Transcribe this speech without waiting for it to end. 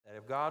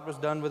God was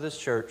done with His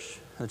church,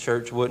 the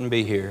church wouldn't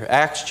be here.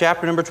 Acts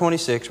chapter number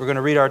 26. We're going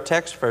to read our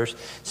text first.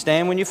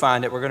 Stand when you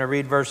find it. We're going to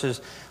read verses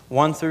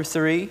 1 through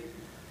 3,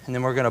 and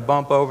then we're going to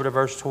bump over to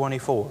verse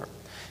 24.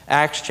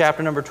 Acts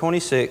chapter number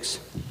 26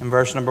 and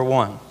verse number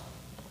 1.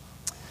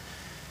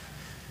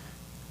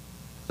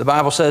 The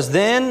Bible says,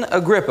 Then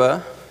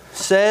Agrippa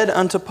said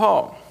unto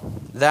Paul,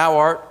 Thou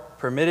art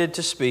permitted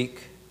to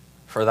speak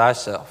for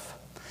thyself.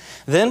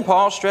 Then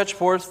Paul stretched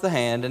forth the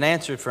hand and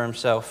answered for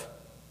himself,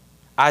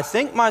 I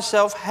think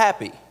myself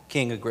happy,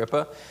 King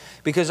Agrippa,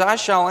 because I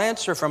shall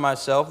answer for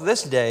myself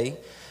this day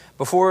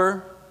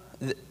before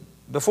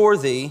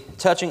thee,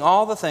 touching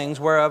all the things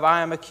whereof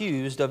I am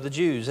accused of the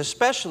Jews,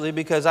 especially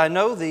because I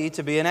know thee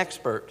to be an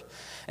expert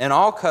in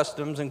all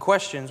customs and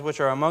questions which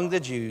are among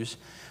the Jews,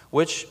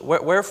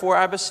 wherefore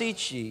I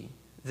beseech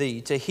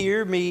thee to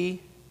hear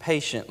me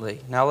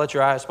patiently. Now let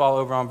your eyes fall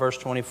over on verse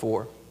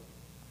 24.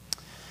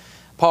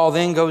 Paul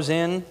then goes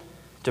in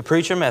to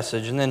preach a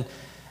message, and then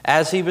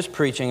as he was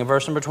preaching, in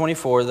verse number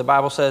 24, the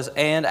Bible says,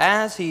 And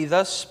as he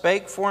thus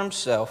spake for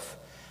himself,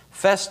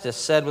 Festus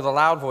said with a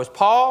loud voice,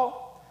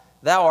 Paul,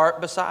 thou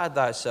art beside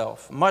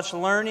thyself. Much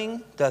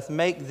learning doth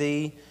make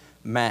thee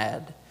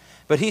mad.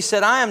 But he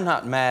said, I am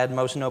not mad,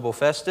 most noble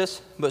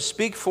Festus, but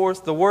speak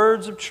forth the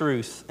words of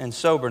truth and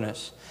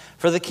soberness.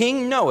 For the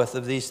king knoweth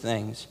of these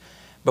things,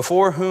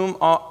 before whom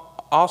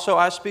also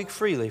I speak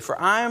freely. For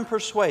I am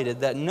persuaded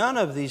that none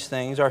of these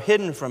things are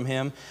hidden from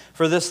him,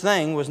 for this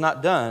thing was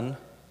not done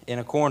in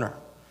a corner.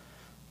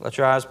 Let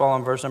your eyes fall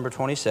on verse number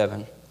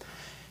 27.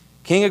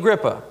 King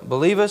Agrippa,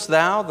 believest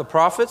thou the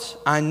prophets?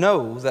 I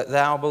know that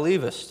thou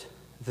believest.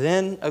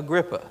 Then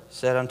Agrippa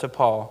said unto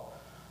Paul,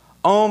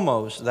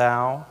 Almost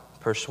thou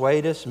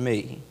persuadest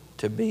me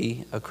to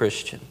be a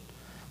Christian.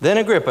 Then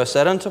Agrippa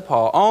said unto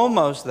Paul,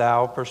 Almost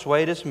thou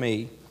persuadest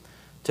me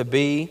to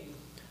be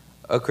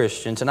a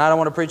Christian. Tonight I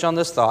want to preach on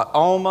this thought,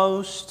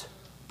 almost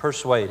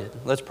persuaded.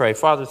 Let's pray.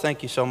 Father,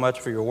 thank you so much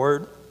for your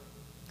word.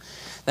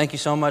 Thank you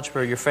so much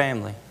for your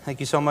family. Thank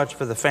you so much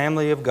for the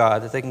family of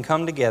God, that they can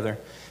come together,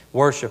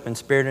 worship in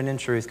spirit and in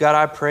truth. God,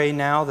 I pray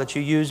now that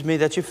you use me,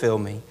 that you fill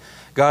me.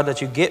 God,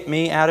 that you get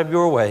me out of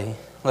your way.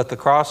 Let the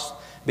cross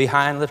be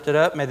high and lifted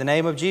up. May the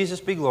name of Jesus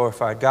be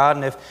glorified. God,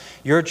 and if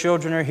your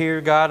children are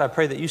here, God, I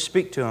pray that you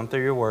speak to them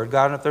through your word.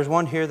 God, and if there's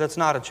one here that's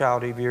not a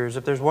child of yours,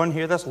 if there's one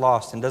here that's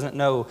lost and doesn't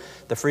know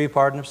the free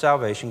pardon of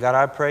salvation, God,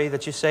 I pray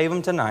that you save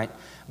them tonight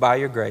by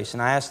your grace.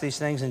 And I ask these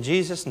things in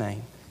Jesus'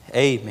 name.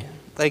 Amen.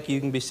 Thank you.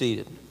 You can be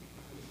seated.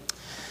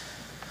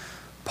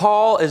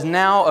 Paul is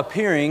now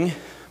appearing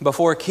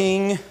before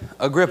King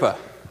Agrippa.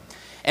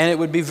 And it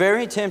would be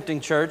very tempting,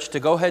 church, to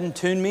go ahead and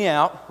tune me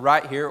out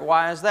right here.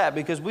 Why is that?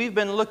 Because we've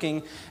been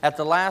looking at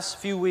the last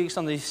few weeks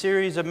on these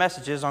series of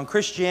messages on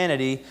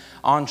Christianity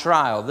on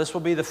trial. This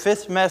will be the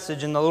 5th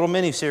message in the little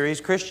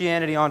mini-series,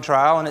 Christianity on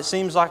Trial. And it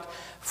seems like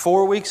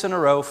 4 weeks in a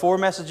row, 4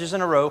 messages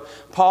in a row,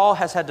 Paul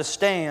has had to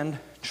stand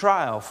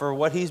trial for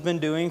what he's been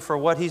doing, for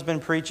what he's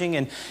been preaching,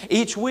 and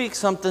each week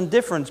something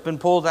different's been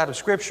pulled out of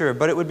Scripture.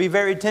 But it would be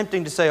very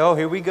tempting to say, oh,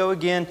 here we go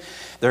again.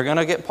 They're going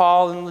to get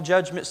Paul in the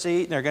judgment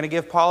seat, and they're going to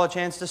give Paul a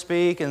chance to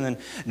speak, and then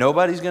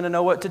nobody's going to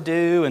know what to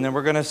do, and then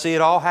we're going to see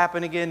it all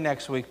happen again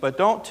next week. But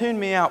don't tune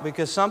me out,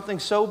 because something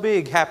so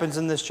big happens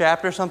in this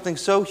chapter, something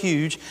so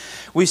huge.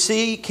 We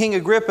see King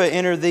Agrippa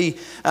enter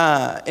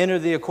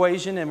the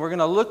equation, and we're going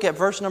to look at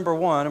verse number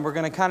 1, and we're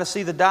going to kind of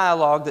see the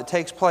dialogue that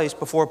takes place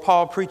before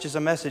Paul preaches a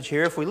message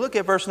here. If we look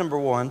at verse number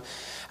 1,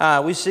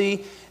 we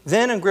see,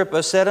 Then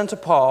Agrippa said unto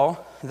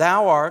Paul,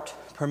 Thou art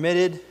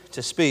permitted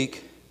to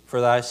speak for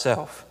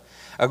thyself.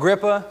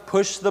 Agrippa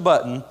pushed the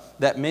button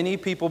that many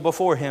people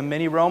before him,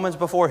 many Romans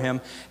before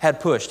him, had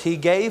pushed. He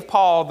gave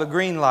Paul the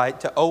green light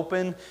to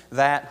open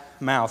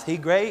that mouth. He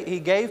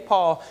gave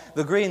Paul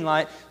the green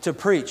light to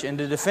preach and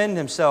to defend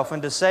himself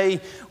and to say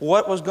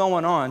what was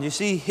going on. You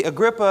see,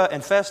 Agrippa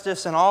and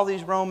Festus and all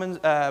these Roman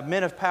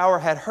men of power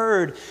had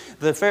heard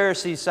the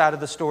Pharisees' side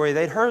of the story.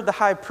 They'd heard the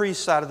high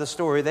priest side of the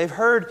story. They've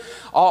heard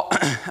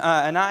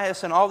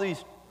Ananias and all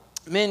these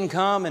men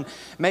come and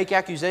make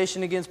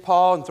accusation against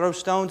Paul and throw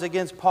stones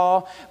against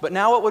Paul. But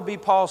now it would be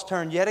Paul's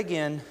turn yet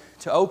again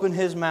to open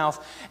his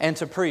mouth and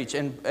to preach.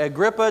 And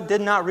Agrippa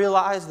did not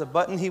realize the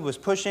button he was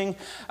pushing.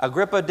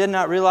 Agrippa did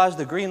not realize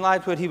the green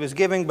light what he was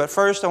giving. But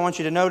first I want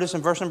you to notice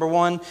in verse number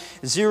 1,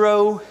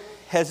 zero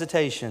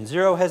hesitation.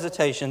 Zero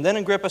hesitation. Then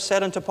Agrippa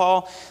said unto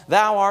Paul,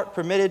 Thou art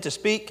permitted to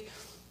speak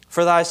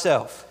for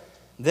thyself.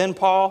 Then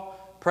Paul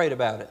prayed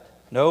about it.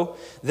 No.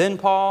 Then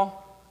Paul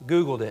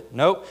Googled it.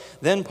 Nope.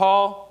 Then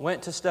Paul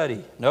went to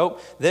study.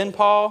 Nope. Then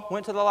Paul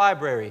went to the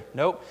library.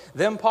 Nope.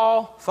 Then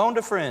Paul phoned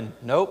a friend.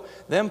 Nope.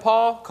 Then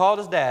Paul called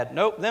his dad.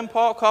 Nope. Then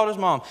Paul called his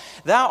mom.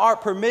 Thou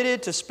art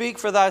permitted to speak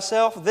for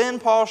thyself. Then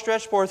Paul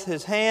stretched forth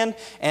his hand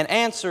and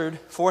answered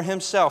for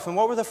himself. And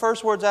what were the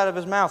first words out of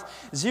his mouth?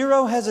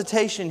 Zero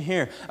hesitation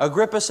here.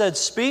 Agrippa said,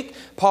 speak.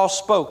 Paul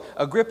spoke.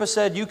 Agrippa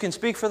said, you can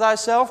speak for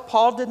thyself.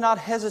 Paul did not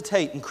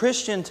hesitate. And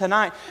Christian,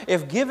 tonight,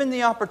 if given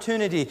the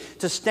opportunity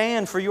to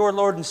stand for your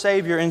Lord and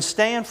Savior and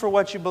stand for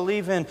what you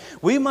believe in.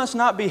 We must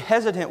not be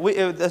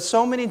hesitant.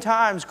 So many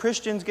times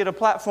Christians get a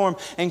platform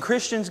and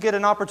Christians get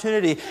an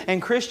opportunity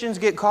and Christians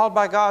get called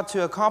by God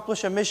to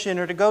accomplish a mission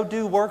or to go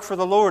do work for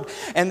the Lord.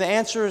 And the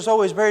answer is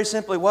always very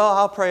simply, well,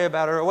 I'll pray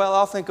about it, or well,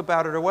 I'll think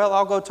about it, or well,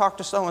 I'll go talk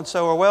to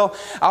so-and-so, or well,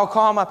 I'll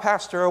call my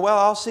pastor, or well,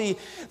 I'll see.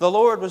 The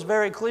Lord was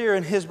very clear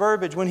in His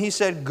verbiage when He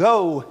said,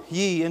 go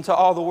ye into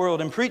all the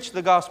world and preach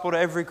the gospel to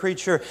every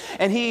creature.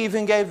 And He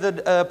even gave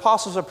the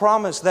apostles a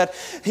promise that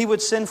He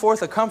would send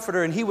forth a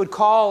comforter and He would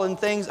call in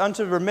things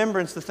unto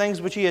remembrance the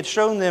things which He had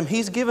shown them.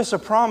 He's given us a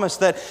promise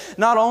that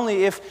not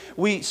only if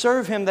we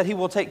serve Him that He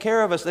will take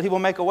care of us, that He will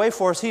make a way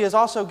for us, He has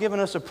also given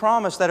us a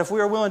promise that if we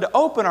are willing to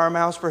open our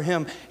mouths for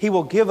Him, He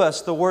will give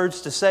us the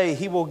words to say.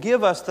 He will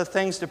give us the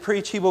things to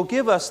preach. He will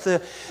give us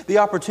the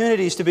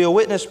opportunities to be a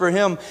witness for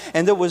Him.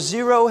 And there was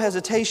zero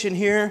hesitation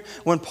here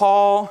when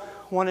Paul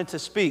wanted to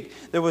speak.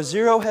 There was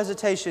zero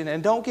hesitation.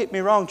 And don't get me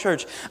wrong,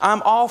 church.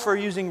 I'm all for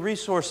using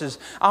resources.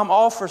 I'm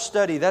all for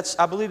study.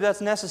 I believe that's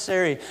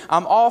necessary.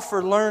 I'm all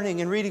for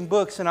learning and reading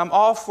books. And I'm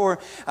all for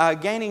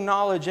gaining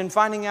knowledge and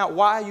finding out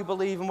why you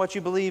believe and what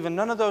you believe. And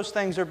none of those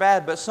things are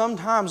bad. But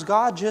sometimes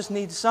God just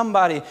needs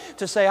somebody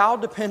to say, I'll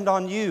depend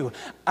on you.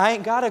 I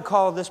ain't got to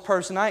call this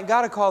person. I ain't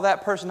got to call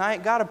that person. I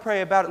ain't got to pray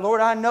about it. Lord,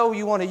 I know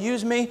you want to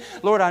use me.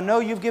 Lord, I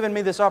know you've given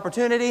me this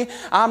opportunity.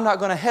 I'm not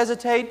going to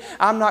hesitate.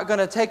 I'm not going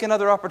to take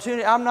another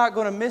opportunity. I'm not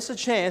going to miss a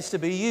chance to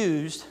be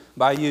used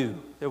by you.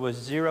 There was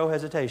zero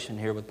hesitation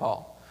here with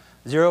Paul.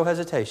 Zero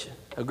hesitation.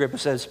 Agrippa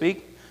said,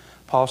 speak.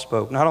 Paul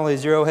spoke. Not only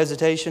zero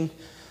hesitation,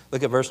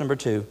 look at verse number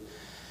 2.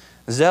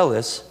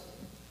 Zealous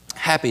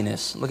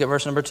happiness. Look at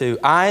verse number 2.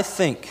 I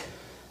think,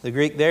 the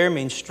Greek there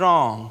means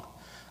strong,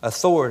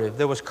 authoritative.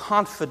 There was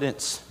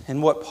confidence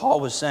in what Paul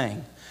was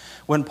saying.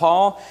 When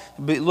Paul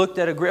looked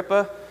at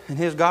Agrippa and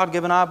his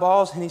God-given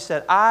eyeballs and he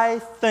said, I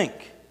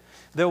think,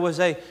 there was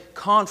a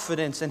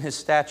confidence in his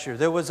stature.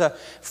 There was a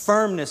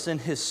firmness in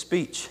his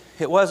speech.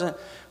 It wasn't,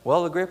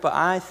 well, Agrippa,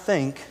 I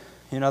think.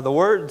 The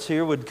words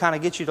here would kind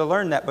of get you to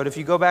learn that. But if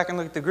you go back and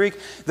look at the Greek,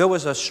 there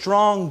was a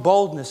strong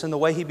boldness in the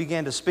way he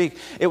began to speak.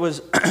 It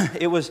was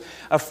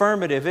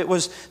affirmative. It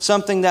was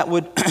something that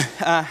would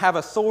have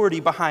authority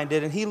behind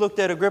it. And he looked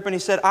at Agrippa and he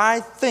said, I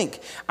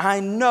think,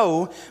 I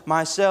know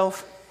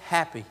myself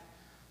happy.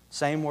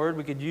 Same word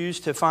we could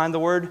use to find the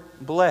word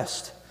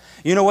blessed.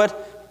 You know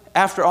what?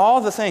 After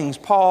all the things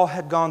Paul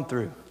had gone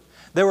through,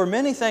 there were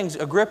many things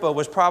Agrippa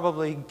was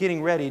probably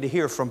getting ready to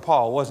hear from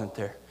Paul, wasn't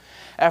there?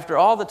 After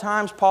all the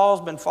times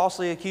Paul's been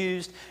falsely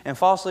accused and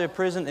falsely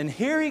imprisoned, and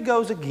here he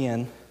goes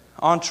again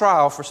on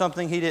trial for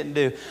something he didn't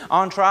do,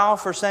 on trial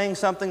for saying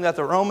something that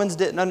the Romans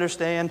didn't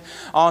understand,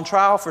 on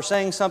trial for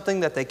saying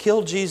something that they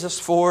killed Jesus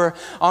for,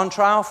 on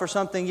trial for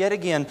something yet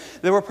again.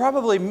 There were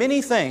probably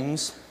many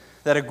things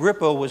that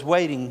Agrippa was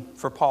waiting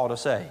for Paul to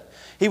say.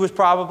 He was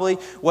probably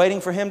waiting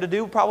for him to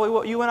do probably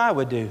what you and I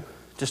would do,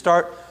 to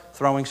start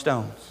throwing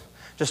stones,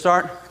 to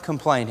start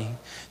complaining,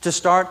 to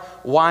start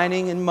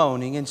whining and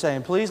moaning and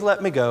saying, please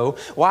let me go.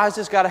 Why has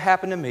this got to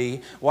happen to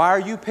me? Why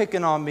are you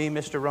picking on me,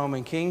 Mr.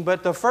 Roman King?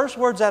 But the first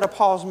words out of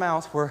Paul's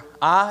mouth were,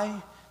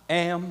 I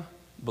am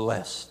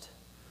blessed.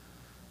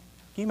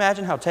 Can you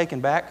imagine how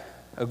taken back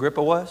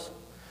Agrippa was?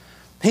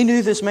 He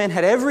knew this man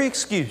had every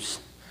excuse,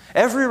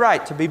 every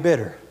right to be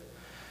bitter.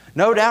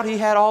 No doubt he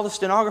had all the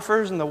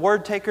stenographers and the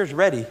word takers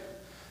ready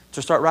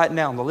to start writing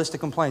down the list of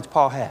complaints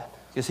Paul had.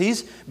 Because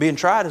he's being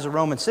tried as a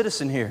Roman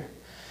citizen here.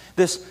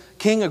 This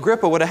King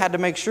Agrippa would have had to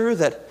make sure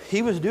that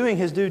he was doing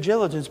his due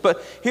diligence.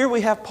 But here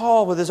we have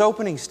Paul with his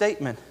opening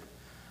statement,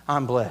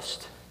 I'm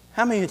blessed.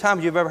 How many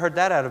times have you ever heard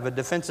that out of a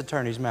defense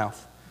attorney's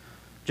mouth?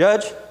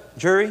 Judge,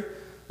 jury,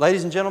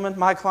 ladies and gentlemen,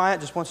 my client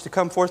just wants to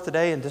come forth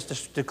today and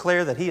just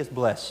declare that he is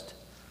blessed.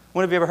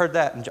 When have you ever heard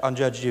that on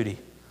Judge Judy?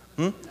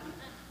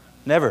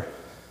 Never.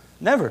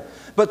 Never.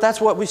 But that's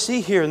what we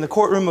see here in the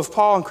courtroom of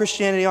Paul and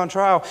Christianity on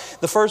trial.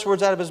 The first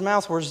words out of his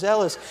mouth were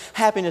zealous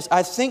happiness.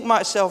 I think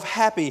myself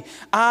happy.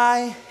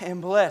 I am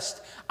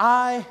blessed.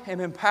 I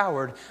am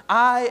empowered.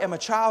 I am a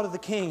child of the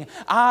King.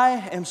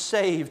 I am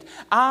saved.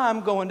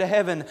 I'm going to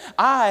heaven.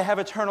 I have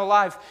eternal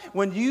life.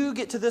 When you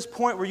get to this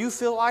point where you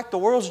feel like the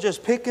world's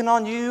just picking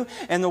on you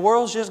and the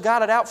world's just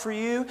got it out for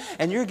you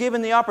and you're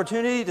given the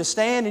opportunity to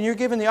stand and you're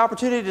given the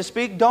opportunity to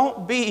speak,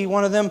 don't be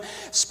one of them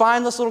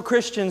spineless little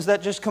Christians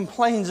that just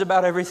complains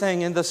about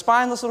everything and the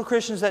spineless little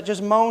Christians that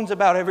just moans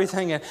about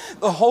everything and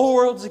the whole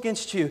world's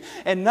against you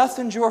and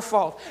nothing's your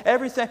fault.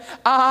 Everything.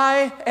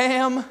 I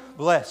am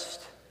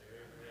blessed.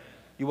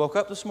 You woke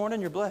up this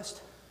morning, you're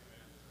blessed.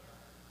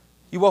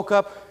 You woke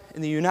up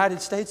in the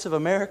United States of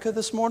America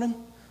this morning,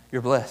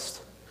 you're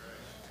blessed.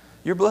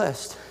 You're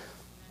blessed.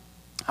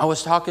 I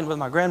was talking with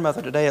my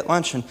grandmother today at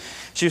lunch, and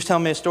she was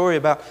telling me a story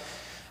about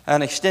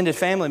an extended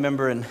family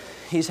member, and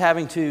he's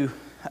having to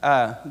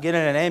get in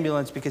an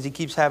ambulance because he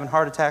keeps having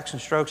heart attacks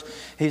and strokes.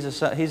 He's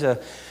a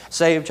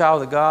saved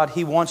child of God.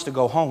 He wants to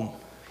go home.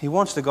 He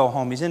wants to go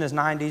home. He's in his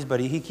 90s, but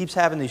he keeps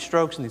having these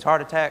strokes and these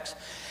heart attacks,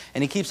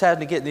 and he keeps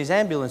having to get these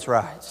ambulance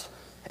rides.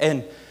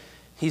 And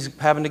he's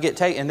having to get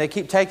taken, and they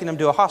keep taking him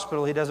to a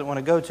hospital he doesn't want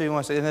to go to.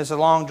 And it's a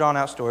long,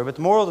 drawn-out story. But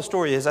the moral of the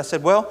story is, I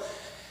said, well,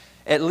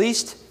 at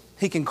least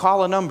he can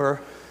call a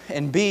number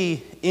and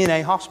be in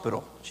a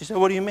hospital. She said,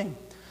 what do you mean?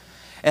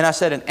 And I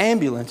said, an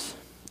ambulance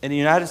in the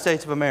United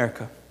States of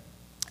America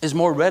is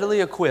more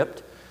readily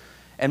equipped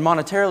and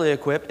monetarily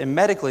equipped and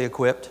medically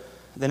equipped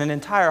than an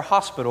entire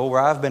hospital where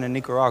I've been in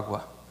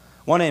Nicaragua.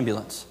 One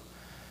ambulance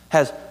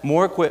has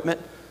more equipment,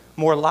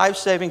 more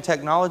life-saving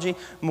technology,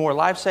 more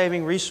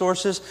life-saving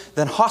resources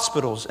than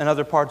hospitals in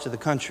other parts of the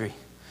country.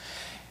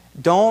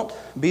 Don't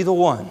be the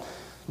one.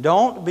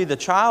 Don't be the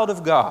child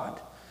of God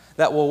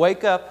that will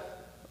wake up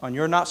on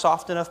your not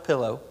soft enough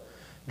pillow,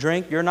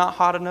 drink your not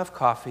hot enough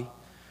coffee,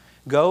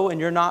 go in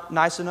your not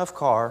nice enough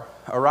car,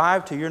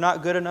 arrive to your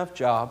not good enough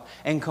job,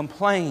 and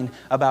complain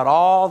about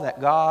all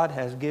that God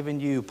has given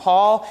you.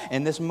 Paul,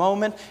 in this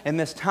moment, in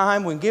this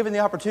time, when given the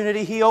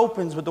opportunity, he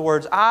opens with the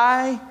words,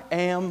 I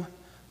am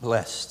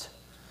blessed.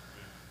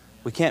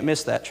 We can't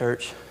miss that,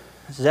 church.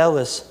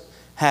 Zealous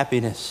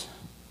happiness.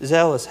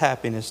 Zealous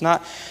happiness.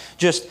 Not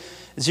just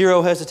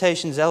zero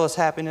hesitation, zealous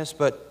happiness,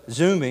 but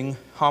zooming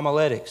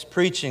homiletics,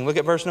 preaching. Look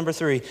at verse number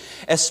 3.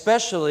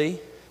 Especially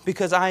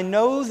because I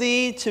know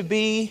thee to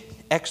be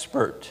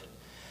expert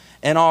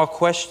in all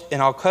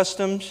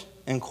customs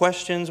and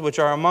questions which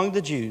are among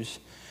the Jews.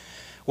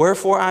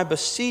 Wherefore I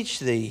beseech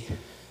thee,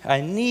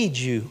 I need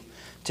you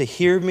to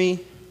hear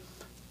me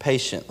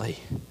patiently.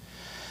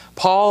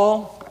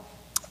 Paul,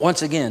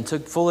 once again,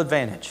 took full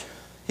advantage.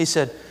 He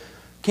said,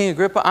 King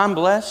Agrippa, I'm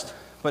blessed,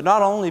 but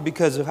not only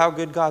because of how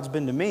good God's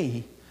been to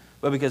me,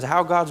 but because of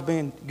how God's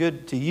been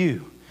good to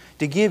you.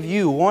 To give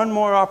you one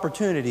more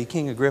opportunity,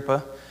 King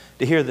Agrippa,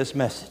 to hear this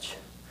message.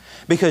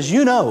 Because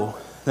you know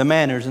the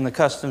manners and the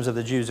customs of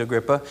the Jews,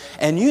 Agrippa,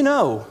 and you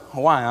know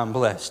why I'm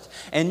blessed.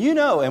 And you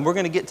know, and we're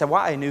going to get to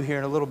why I knew here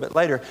in a little bit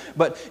later,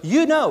 but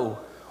you know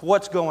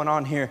what's going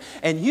on here.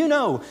 And you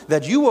know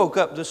that you woke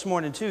up this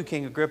morning too,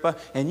 King Agrippa,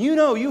 and you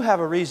know you have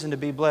a reason to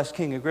be blessed,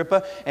 King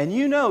Agrippa, and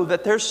you know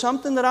that there's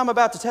something that I'm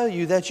about to tell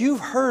you that you've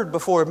heard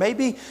before,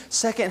 maybe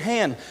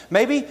secondhand,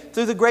 maybe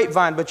through the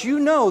grapevine, but you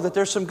know that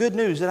there's some good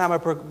news that I'm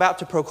about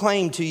to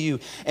proclaim to you.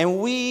 And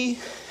we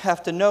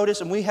have to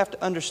notice and we have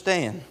to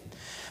understand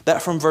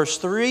that from verse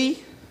 3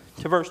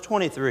 to verse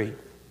 23,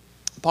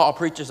 Paul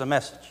preaches a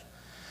message.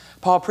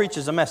 Paul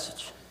preaches a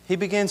message. He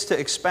begins to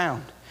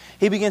expound.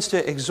 He begins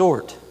to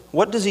exhort.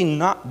 What does he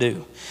not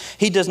do?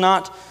 He does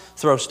not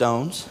throw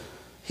stones.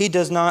 He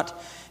does not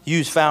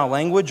use foul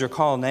language or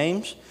call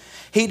names.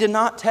 He did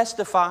not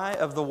testify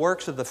of the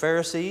works of the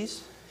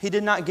Pharisees. He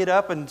did not get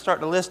up and start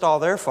to list all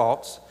their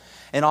faults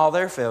and all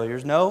their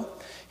failures. No,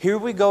 here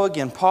we go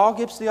again. Paul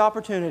gets the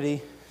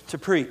opportunity to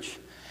preach.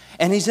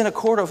 And he's in a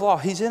court of law.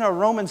 He's in a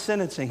Roman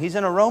sentencing. He's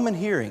in a Roman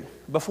hearing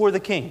before the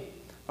king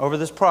over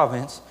this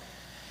province.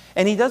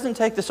 And he doesn't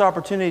take this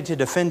opportunity to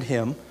defend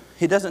him.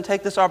 He doesn't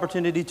take this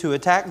opportunity to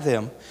attack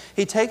them.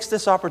 He takes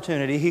this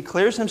opportunity, he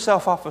clears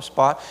himself off a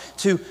spot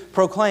to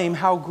proclaim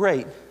how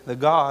great the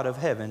God of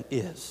heaven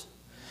is.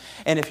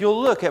 And if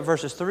you'll look at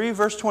verses 3,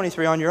 verse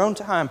 23 on your own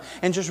time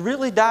and just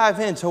really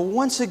dive into,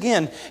 once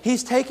again,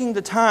 he's taking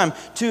the time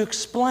to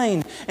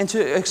explain and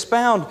to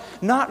expound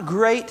not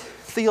great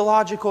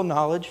theological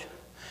knowledge,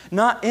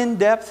 not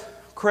in-depth,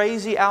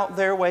 crazy out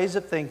there ways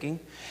of thinking.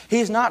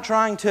 He's not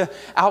trying to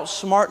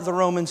outsmart the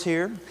Romans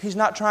here. He's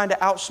not trying to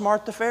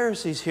outsmart the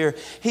Pharisees here.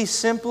 He's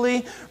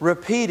simply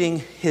repeating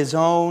his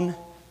own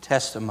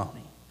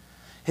testimony.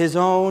 His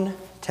own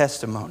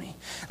testimony.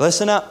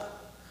 Listen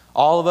up,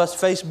 all of us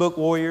Facebook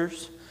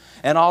warriors,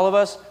 and all of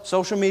us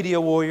social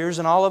media warriors,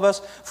 and all of us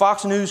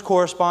Fox News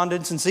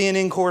correspondents and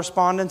CNN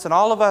correspondents, and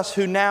all of us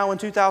who now in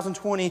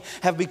 2020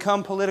 have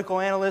become political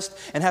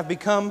analysts and have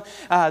become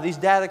these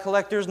data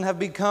collectors and have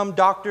become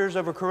doctors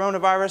over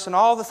coronavirus and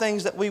all the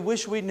things that we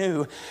wish we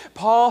knew.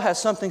 Paul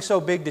has something so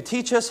big to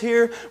teach us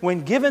here.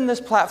 When given this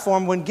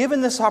platform, when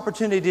given this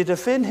opportunity to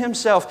defend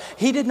himself,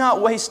 he did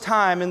not waste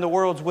time in the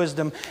world's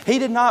wisdom. He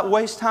did not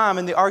waste time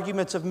in the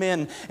arguments of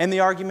men and the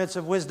arguments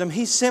of wisdom.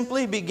 He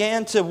simply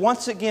began to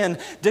once again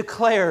declare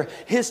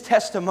his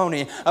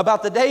testimony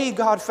about the day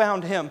God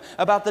found him,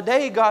 about the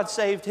day God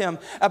saved him,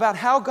 about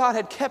how God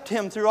had kept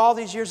him through all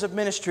these years of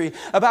ministry,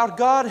 about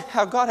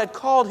how God had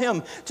called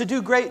him to do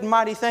great and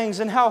mighty things,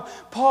 and how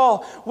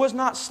Paul was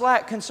not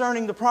slack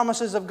concerning the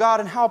promises of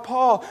God, and how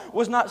Paul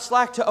was not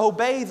slack to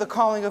obey the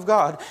calling of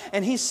God.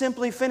 And he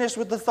simply finished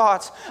with the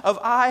thoughts of,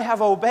 I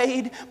have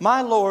obeyed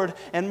my Lord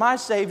and my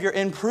Savior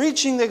in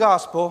preaching the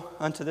gospel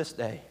unto this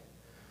day.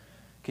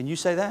 Can you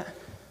say that?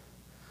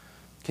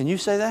 Can you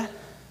say that?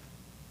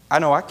 I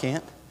know I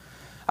can't.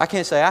 I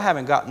can't say I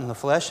haven't gotten in the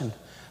flesh and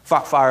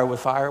fought fire with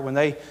fire. When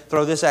they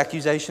throw this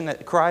accusation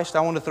at Christ,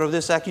 I want to throw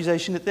this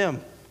accusation at them.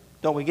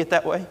 Don't we get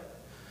that way?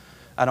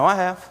 I know I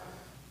have.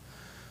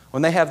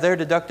 When they have their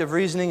deductive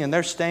reasoning and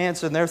their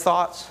stance and their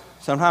thoughts,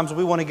 sometimes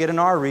we want to get in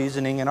our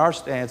reasoning and our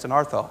stance and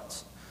our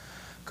thoughts.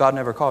 God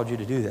never called you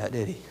to do that,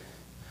 did He?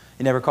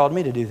 He never called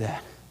me to do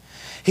that.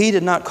 He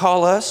did not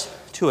call us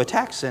to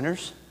attack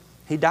sinners.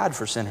 He died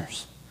for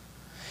sinners.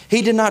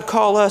 He did not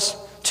call us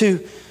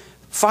to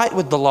fight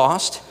with the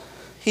lost.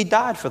 He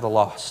died for the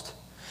lost.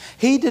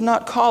 He did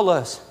not call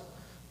us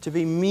to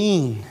be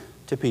mean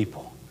to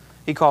people.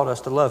 He called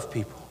us to love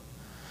people.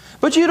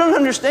 But you don't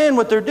understand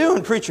what they're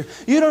doing, preacher.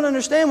 You don't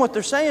understand what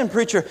they're saying,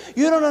 preacher.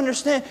 You don't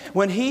understand.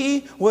 When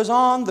He was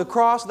on the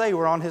cross, they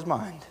were on His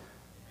mind.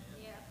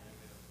 Yeah.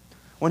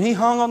 When He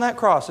hung on that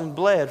cross and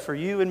bled for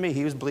you and me,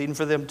 He was bleeding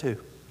for them too.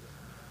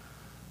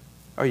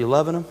 Are you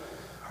loving them?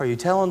 Are you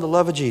telling the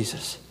love of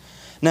Jesus?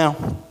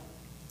 Now,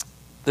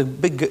 the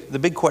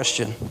big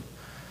question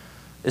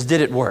is,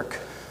 did it work?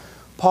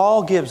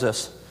 Paul gives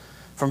us,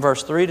 from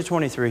verse 3 to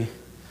 23,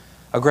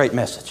 a great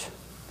message,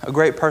 a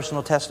great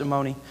personal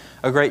testimony,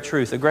 a great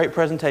truth, a great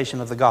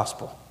presentation of the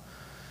gospel.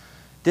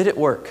 Did it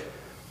work?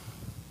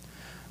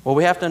 Well,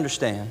 we have to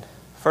understand,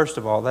 first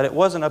of all, that it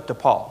wasn't up to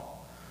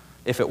Paul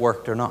if it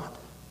worked or not.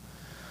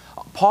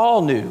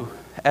 Paul knew,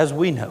 as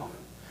we know,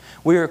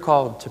 we are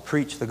called to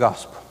preach the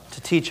gospel,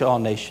 to teach all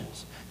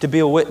nations, to be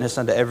a witness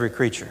unto every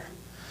creature.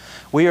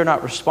 We are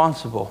not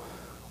responsible.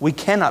 We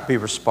cannot be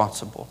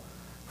responsible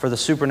for the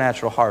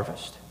supernatural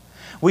harvest.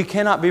 We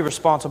cannot be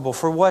responsible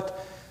for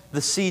what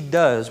the seed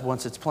does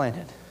once it's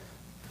planted.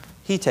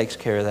 He takes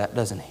care of that,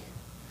 doesn't He?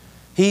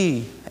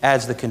 He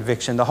adds the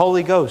conviction. The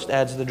Holy Ghost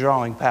adds the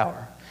drawing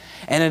power.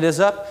 And it is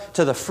up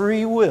to the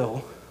free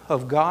will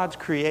of God's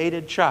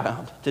created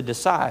child to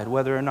decide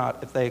whether or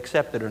not, if they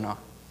accept it or not.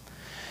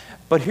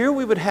 But here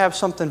we would have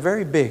something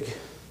very big,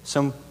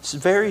 some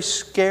very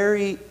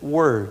scary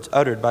words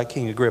uttered by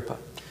King Agrippa.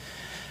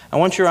 I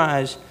want your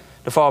eyes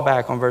to fall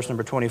back on verse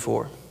number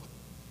 24.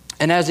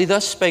 And as he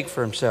thus spake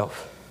for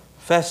himself,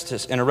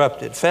 Festus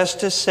interrupted.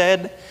 Festus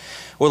said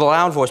with a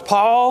loud voice,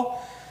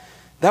 Paul,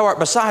 thou art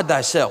beside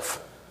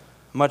thyself.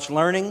 Much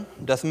learning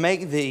doth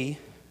make thee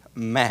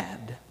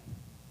mad.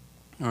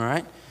 All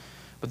right?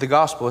 But the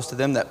gospel is to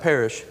them that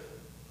perish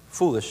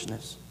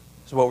foolishness.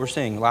 This is what we're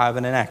seeing live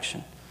and in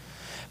action.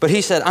 But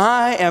he said,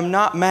 I am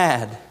not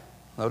mad.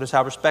 Notice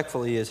how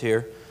respectful he is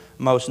here,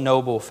 most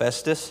noble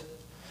Festus.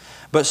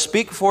 But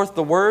speak forth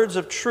the words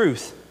of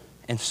truth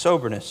and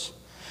soberness.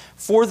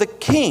 For the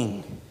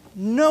king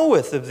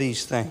knoweth of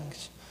these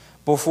things,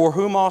 before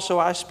whom also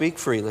I speak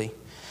freely.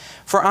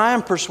 For I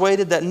am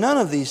persuaded that none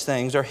of these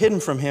things are hidden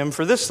from him,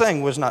 for this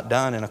thing was not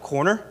done in a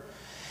corner.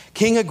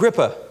 King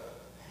Agrippa,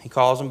 he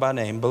calls him by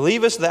name,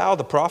 believest thou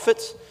the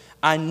prophets?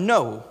 I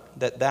know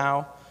that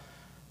thou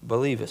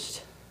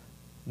believest.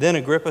 Then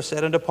Agrippa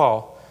said unto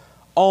Paul,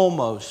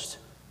 almost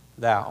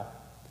thou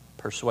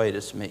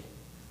persuadest me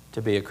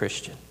to be a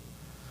Christian.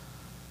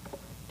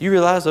 Do you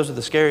realize those are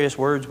the scariest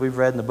words we've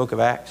read in the book of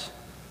Acts?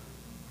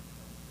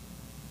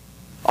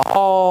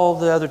 All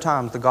the other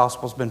times the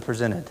gospel's been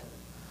presented,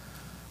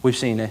 we've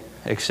seen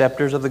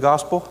acceptors of the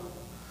gospel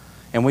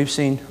and we've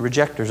seen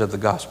rejectors of the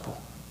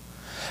gospel.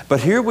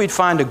 But here we'd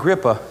find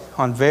Agrippa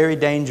on very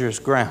dangerous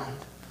ground.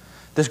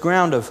 This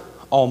ground of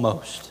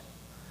almost.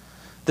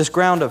 This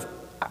ground of,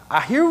 I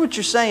hear what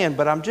you're saying,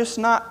 but I'm just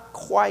not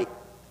quite,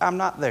 I'm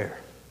not there.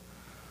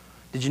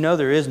 Did you know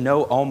there is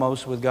no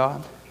almost with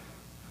God?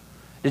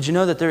 Did you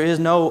know that there is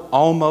no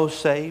almost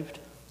saved?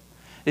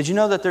 Did you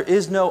know that there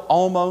is no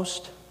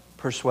almost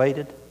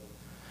persuaded?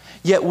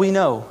 Yet we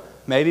know,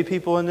 maybe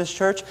people in this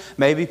church,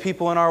 maybe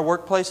people in our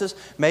workplaces,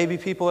 maybe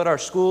people at our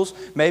schools,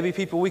 maybe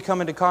people we come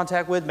into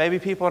contact with, maybe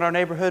people in our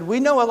neighborhood. We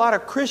know a lot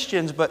of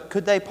Christians, but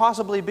could they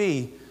possibly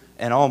be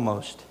an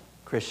almost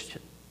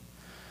Christian?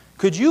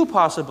 Could you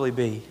possibly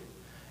be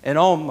an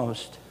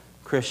almost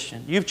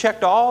Christian? You've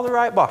checked all the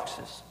right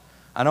boxes.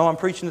 I know I'm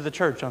preaching to the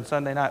church on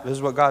Sunday night. This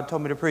is what God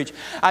told me to preach.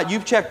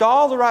 You've checked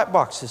all the right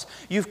boxes.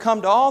 You've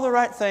come to all the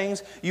right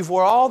things. You've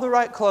wore all the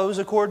right clothes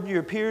according to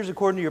your peers,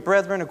 according to your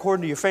brethren,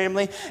 according to your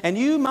family. And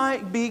you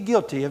might be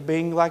guilty of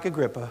being like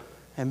Agrippa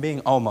and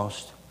being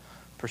almost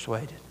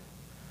persuaded.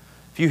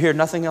 If you hear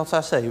nothing else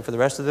I say for the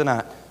rest of the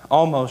night,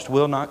 almost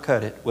will not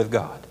cut it with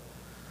God.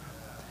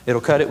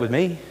 It'll cut it with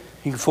me.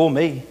 You can fool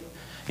me.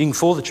 You can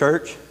fool the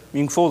church. You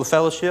can fool the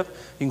fellowship.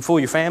 You can fool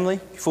your family. You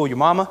can fool your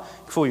mama.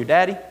 You can fool your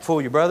daddy.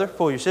 Fool your brother.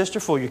 Fool your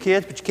sister. Fool your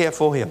kids. But you can't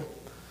fool him.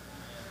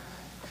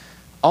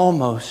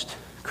 Almost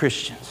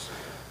Christians.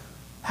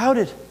 How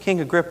did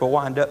King Agrippa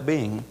wind up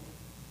being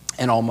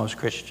an almost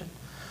Christian?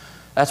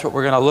 That's what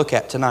we're going to look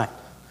at tonight.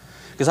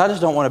 Because I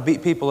just don't want to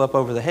beat people up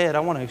over the head.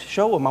 I want to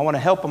show them. I want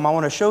to help them. I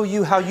want to show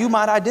you how you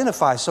might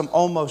identify some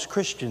almost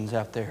Christians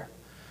out there.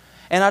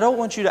 And I don't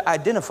want you to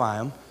identify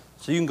them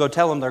so you can go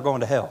tell them they're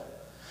going to hell.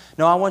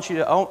 No, I want you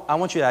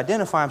to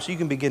identify them so you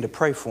can begin to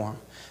pray for them.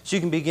 So you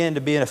can begin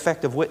to be an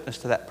effective witness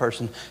to that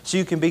person. So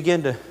you can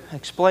begin to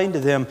explain to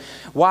them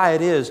why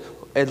it is,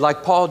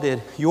 like Paul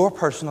did, your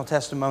personal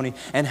testimony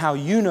and how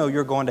you know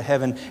you're going to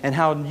heaven and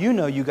how you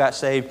know you got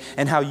saved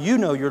and how you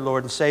know your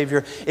Lord and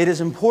Savior. It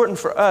is important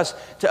for us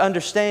to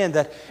understand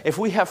that if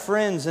we have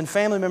friends and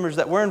family members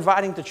that we're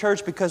inviting to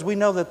church because we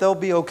know that they'll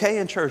be okay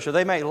in church, or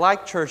they may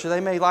like church, or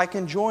they may like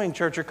enjoying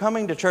church or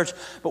coming to church,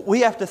 but we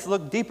have to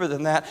look deeper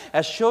than that.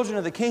 As children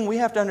of the King, we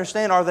have to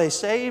understand, are they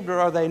saved or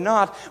are they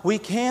not? We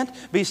can't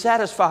be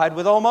satisfied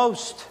with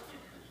almost,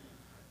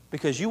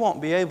 because you won't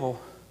be able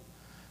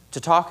to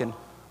talk in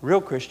real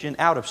Christian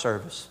out of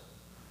service.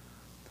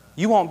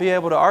 You won't be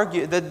able to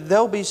argue.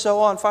 They'll be so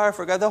on fire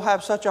for God. They'll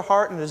have such a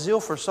heart and a zeal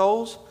for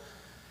souls.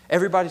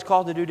 Everybody's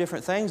called to do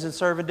different things and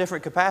serve in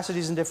different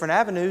capacities and different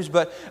avenues,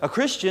 but a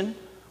Christian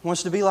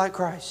wants to be like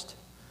Christ.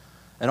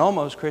 An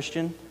almost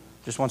Christian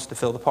just wants to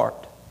fill the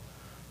part,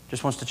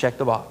 just wants to check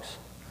the box.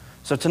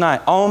 So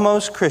tonight,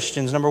 almost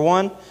Christians, number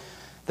one,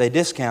 they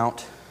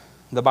discount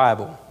the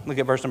Bible. Look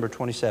at verse number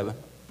 27.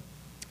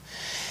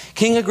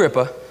 King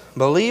Agrippa,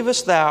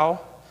 believest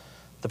thou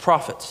the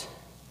prophets?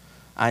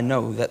 I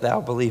know that thou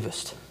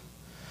believest.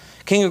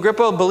 King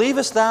Agrippa,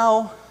 believest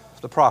thou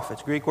the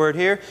prophets? Greek word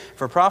here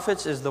for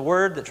prophets is the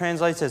word that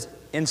translates as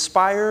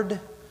inspired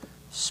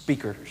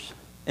speakers.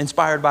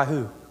 Inspired by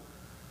who?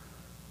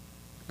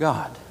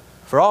 God.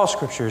 For all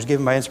Scripture is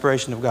given by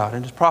inspiration of God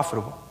and is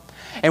profitable.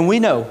 And we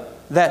know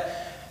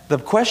that the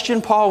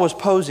question Paul was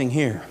posing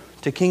here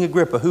to King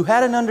Agrippa, who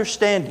had an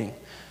understanding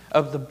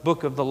of the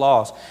book of the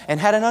laws and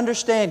had an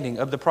understanding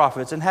of the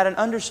prophets and had an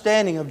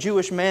understanding of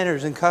Jewish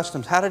manners and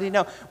customs. How did he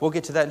know? We'll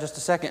get to that in just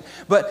a second.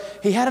 But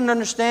he had an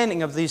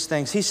understanding of these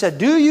things. He said,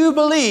 do you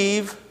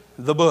believe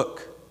the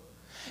book?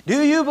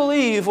 Do you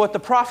believe what the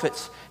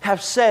prophets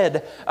have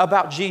said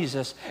about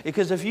Jesus?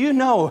 Because if you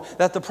know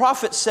that the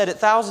prophets said it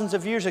thousands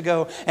of years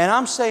ago, and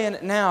I'm saying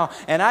it now,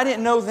 and I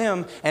didn't know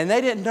them, and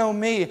they didn't know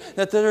me,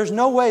 that there's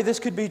no way this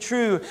could be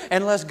true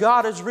unless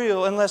God is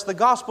real, unless the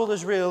gospel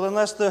is real,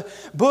 unless the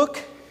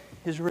book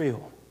is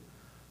real.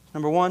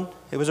 Number one,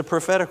 it was a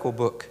prophetical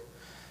book.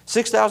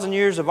 6,000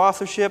 years of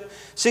authorship,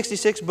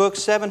 66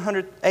 books,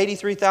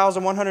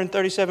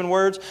 783,137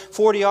 words,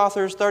 40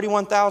 authors,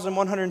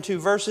 31,102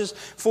 verses,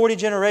 40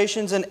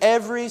 generations, and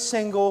every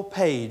single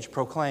page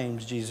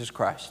proclaims Jesus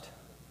Christ.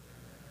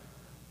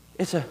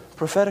 It's a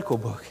prophetical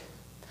book.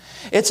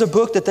 It's a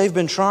book that they've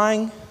been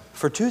trying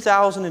for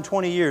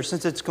 2,020 years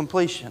since its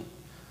completion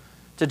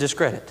to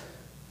discredit.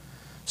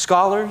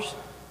 Scholars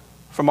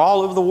from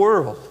all over the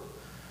world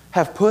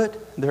have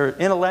put their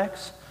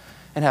intellects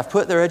and have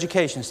put their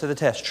educations to the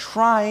test,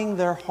 trying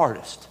their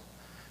hardest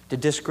to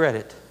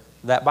discredit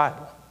that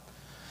Bible.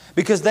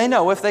 Because they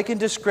know if they can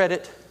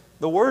discredit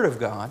the Word of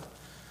God,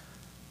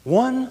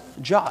 one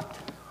jot,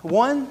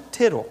 one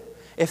tittle,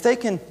 if they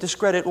can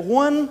discredit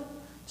one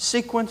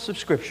sequence of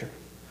Scripture,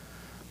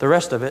 the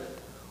rest of it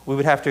we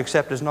would have to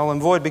accept as null and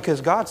void,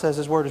 because God says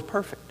His Word is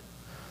perfect.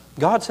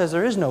 God says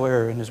there is no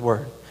error in His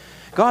Word.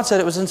 God said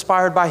it was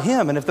inspired by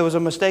Him, and if there was a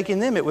mistake in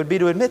them, it would be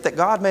to admit that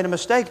God made a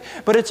mistake.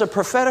 But it's a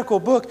prophetical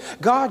book.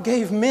 God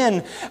gave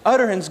men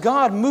utterance.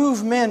 God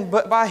moved men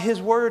but by His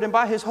Word and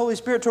by His Holy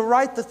Spirit to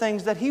write the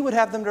things that He would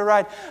have them to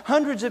write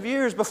hundreds of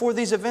years before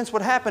these events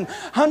would happen,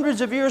 hundreds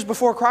of years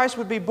before Christ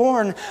would be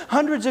born,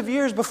 hundreds of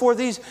years before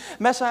these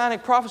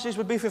messianic prophecies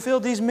would be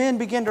fulfilled. These men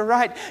began to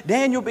write.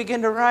 Daniel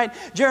began to write.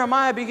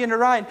 Jeremiah began to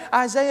write.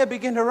 Isaiah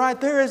began to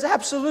write. There is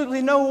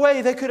absolutely no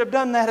way they could have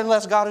done that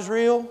unless God is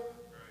real.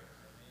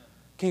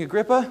 King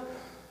Agrippa,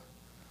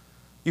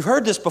 you've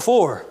heard this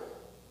before.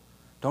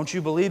 Don't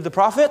you believe the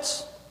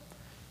prophets?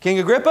 King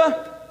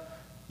Agrippa,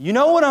 you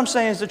know what I'm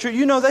saying is the truth.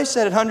 You know they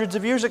said it hundreds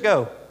of years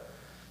ago.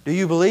 Do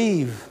you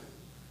believe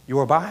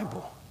your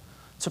Bible?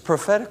 It's a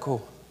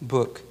prophetical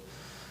book.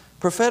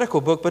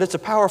 Prophetical book, but it's a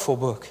powerful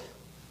book.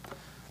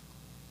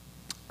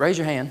 Raise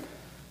your hand.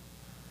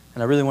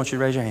 And I really want you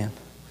to raise your hand.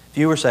 If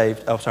you were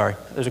saved, oh sorry,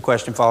 there's a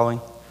question following.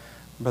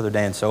 Brother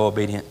Dan's so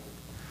obedient.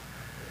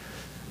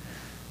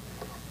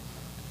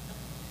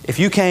 If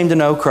you came to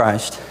know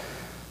Christ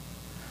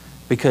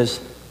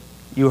because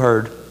you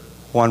heard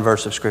one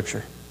verse of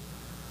Scripture,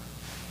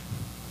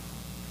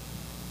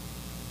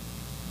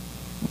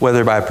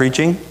 whether by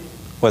preaching,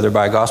 whether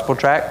by a gospel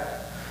tract,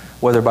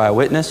 whether by a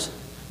witness,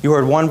 you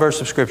heard one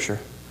verse of Scripture.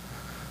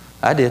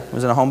 I did. I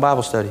was in a home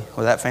Bible study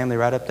with that family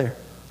right up there.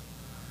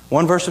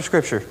 One verse of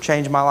Scripture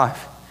changed my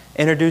life,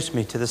 introduced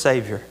me to the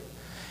Savior,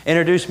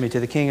 introduced me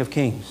to the King of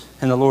Kings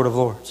and the Lord of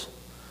Lords.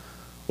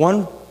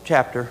 One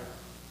chapter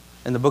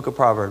in the book of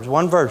Proverbs.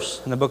 One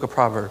verse in the book of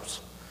Proverbs.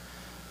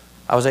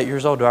 I was 8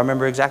 years old. Do I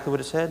remember exactly what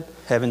it said?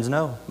 Heavens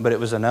no. But it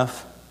was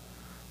enough.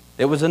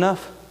 It was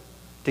enough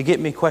to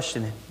get me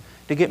questioning,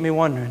 to get me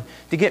wondering,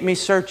 to get me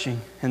searching.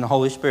 And the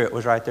Holy Spirit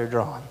was right there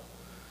drawing.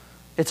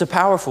 It's a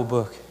powerful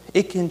book.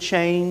 It can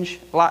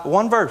change lives.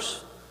 One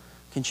verse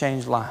can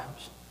change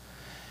lives.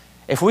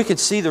 If we could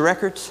see the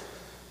records,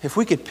 if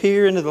we could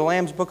peer into the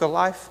Lamb's Book of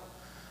Life,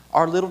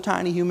 our little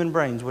tiny human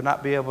brains would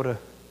not be able to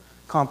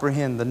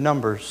comprehend the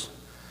numbers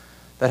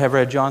that have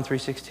read John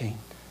 3:16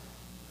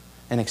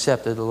 and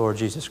accepted the Lord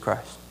Jesus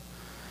Christ.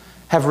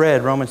 Have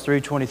read Romans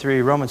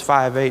 3:23, Romans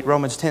 5:8,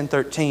 Romans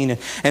 10:13,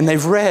 and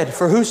they've read,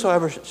 for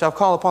whosoever shall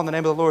call upon the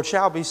name of the Lord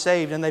shall be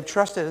saved, and they've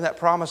trusted in that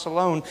promise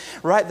alone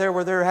right there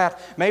where they're at.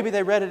 Maybe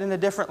they read it in a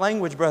different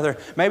language, brother.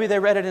 Maybe they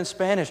read it in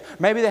Spanish.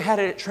 Maybe they had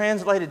it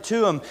translated to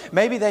them.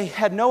 Maybe they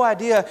had no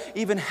idea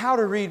even how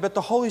to read, but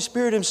the Holy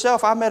Spirit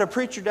Himself. I met a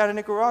preacher down in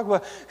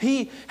Nicaragua.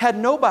 He had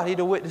nobody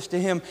to witness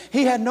to him.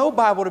 He had no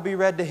Bible to be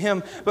read to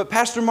him, but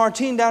Pastor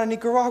Martin down in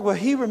Nicaragua,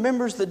 he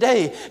remembers the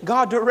day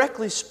God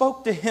directly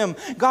spoke to him.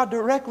 God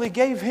directly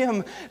gave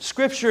him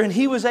Scripture, and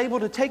he was able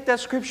to take that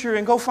Scripture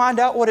and go find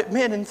out what it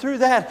meant. And through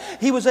that,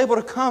 he was able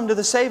to come to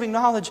the saving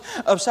knowledge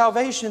of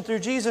salvation through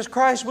Jesus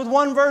Christ with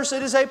one verse.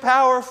 It is a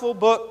powerful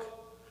book.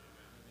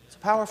 It's a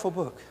powerful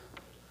book.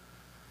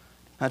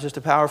 Not just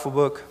a powerful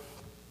book,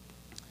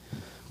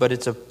 but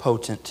it's a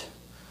potent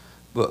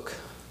book.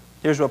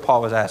 Here's what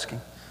Paul was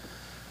asking.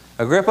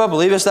 Agrippa,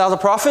 believest thou the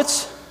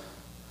prophets?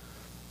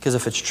 Because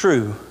if it's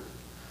true,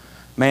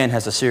 man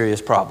has a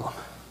serious problem.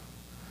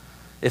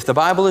 If the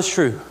Bible is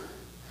true,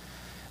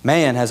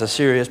 man has a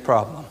serious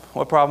problem.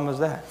 What problem is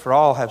that? For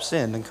all have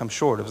sinned and come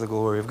short of the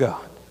glory of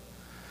God.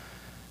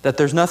 That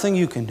there's nothing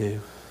you can do,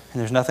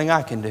 and there's nothing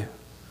I can do.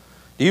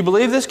 Do you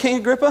believe this, King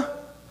Agrippa?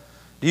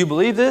 Do you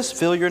believe this?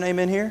 Fill your name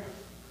in here.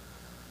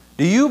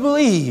 Do you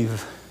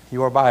believe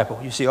your Bible?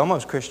 You see,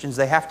 almost Christians,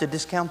 they have to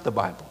discount the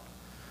Bible.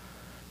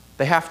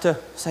 They have to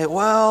say,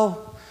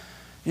 well,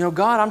 you know,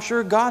 God, I'm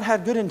sure God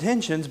had good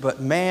intentions, but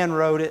man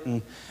wrote it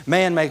and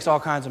man makes all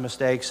kinds of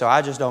mistakes, so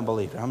I just don't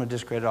believe it. I'm going to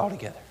discredit it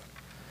altogether.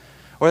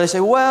 Or they say,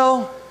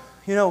 well,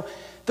 you know,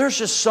 there's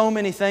just so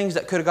many things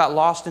that could have got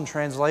lost in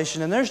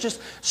translation, and there's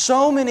just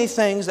so many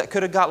things that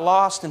could have got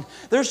lost, and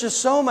there's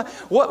just so much.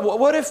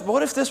 What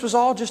if this was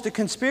all just a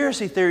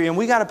conspiracy theory and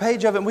we got a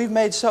page of it and we've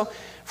made so...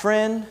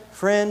 Friend,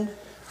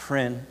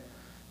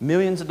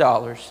 millions of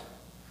dollars,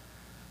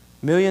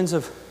 millions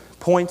of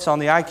points on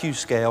the IQ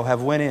scale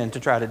have went in to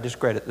try to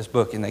discredit this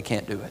book, and they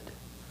can't do it.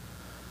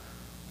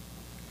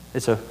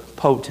 It's a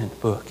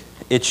potent book.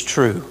 It's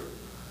true.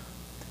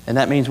 And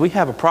that means we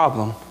have a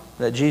problem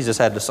that Jesus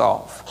had to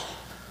solve.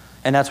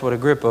 And that's what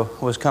Agrippa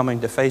was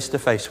coming to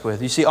face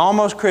with. You see,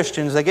 almost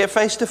Christians, they get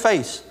face to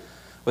face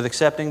with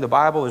accepting the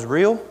Bible is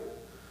real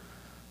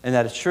and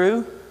that it's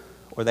true,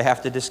 or they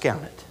have to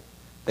discount it.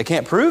 They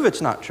can't prove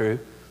it's not true.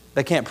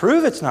 They can't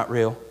prove it's not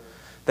real.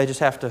 They just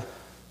have to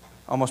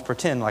almost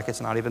pretend like it's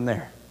not even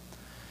there.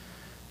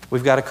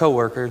 We've got a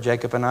coworker,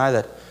 Jacob and I,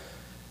 that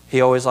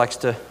he always likes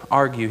to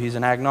argue. He's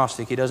an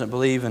agnostic. He doesn't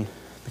believe in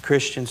the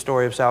Christian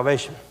story of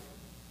salvation.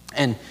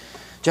 And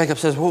Jacob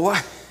says, well,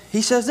 why?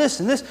 He says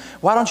this and this.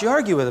 Why don't you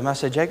argue with him? I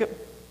said, Jacob,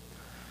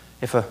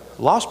 if a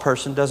lost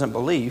person doesn't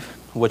believe,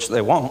 which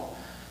they won't,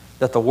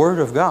 that the Word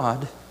of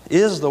God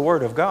is the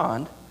Word of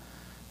God,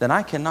 then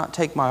I cannot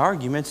take my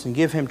arguments and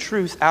give him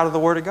truth out of the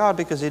Word of God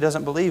because he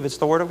doesn't believe it's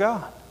the Word of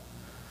God.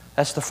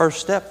 That's the first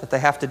step that they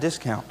have to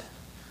discount,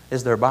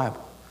 is their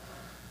Bible.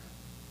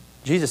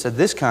 Jesus said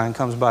this kind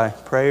comes by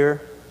prayer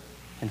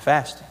and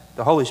fasting.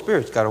 The Holy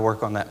Spirit's got to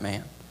work on that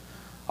man.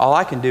 All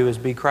I can do is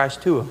be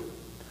Christ to him.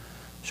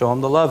 Show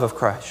him the love of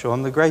Christ. Show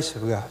him the grace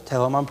of God.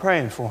 Tell him I'm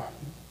praying for him.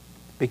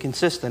 Be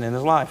consistent in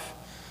his life.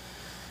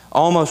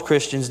 Almost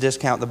Christians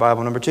discount the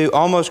Bible. Number two,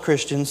 almost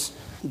Christians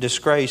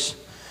disgrace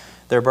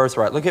their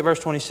birthright. Look at verse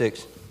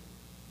 26.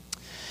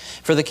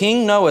 For the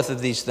king knoweth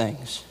of these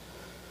things,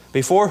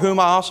 before whom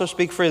I also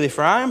speak freely.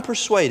 For I am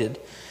persuaded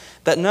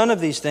that none of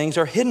these things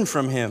are hidden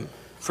from him.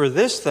 For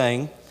this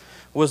thing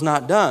was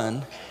not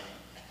done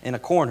in a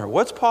corner.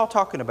 What's Paul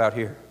talking about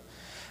here?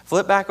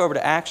 Flip back over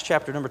to Acts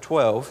chapter number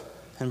 12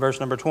 and verse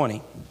number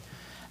 20.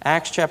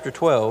 Acts chapter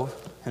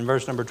 12 and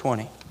verse number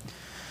 20.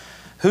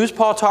 Who's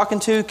Paul talking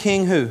to?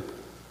 King who?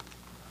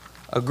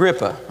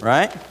 Agrippa,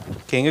 right?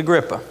 King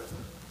Agrippa.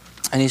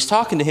 And he's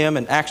talking to him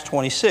in Acts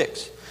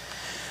 26.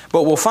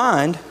 But we'll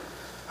find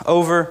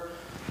over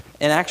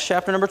in Acts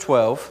chapter number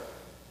 12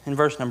 and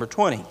verse number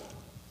 20.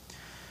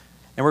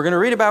 And we're going to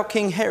read about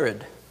King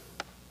Herod.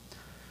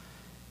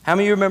 How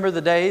many of you remember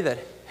the day that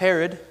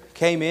Herod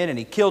came in and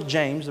he killed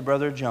James, the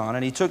brother of John,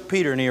 and he took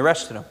Peter and he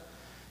arrested him.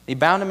 He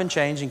bound him in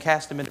chains and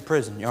cast him into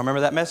prison. You all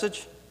remember that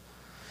message?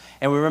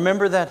 And we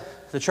remember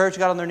that the church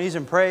got on their knees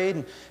and prayed,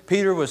 and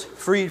Peter was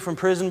freed from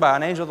prison by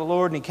an angel of the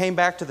Lord, and he came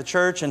back to the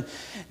church. And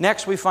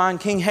next we find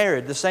King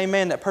Herod, the same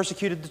man that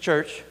persecuted the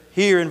church,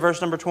 here in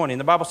verse number 20. And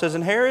the Bible says,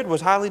 and Herod was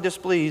highly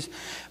displeased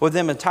with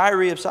them in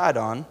Tyre of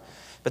Sidon,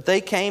 but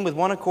they came with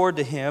one accord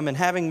to him, and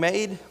having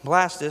made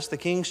Blastus, the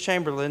king's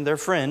chamberlain, their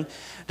friend,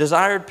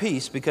 desired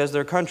peace, because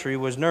their country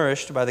was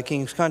nourished by the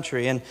king's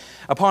country. And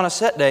upon a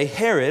set day,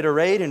 Herod,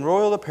 arrayed in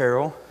royal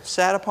apparel,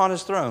 sat upon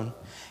his throne,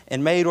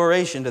 and made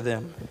oration to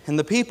them. And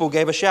the people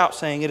gave a shout,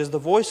 saying, it is the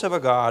voice of a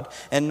God,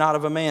 and not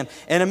of a man.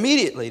 And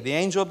immediately the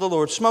angel of the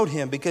Lord smote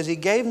him, because he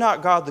gave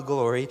not God the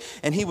glory,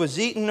 and he was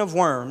eaten of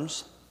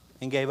worms,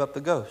 and gave up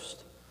the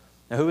ghost.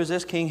 Now who is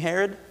this? King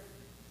Herod,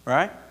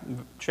 right?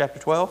 Chapter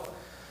 12.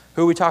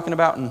 Who are we talking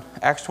about in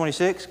Acts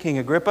 26? King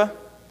Agrippa.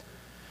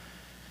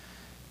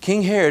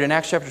 King Herod in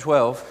Acts chapter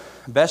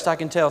 12, best I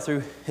can tell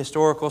through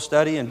historical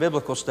study and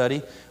biblical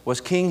study,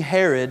 was King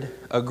Herod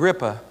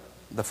Agrippa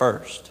the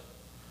first,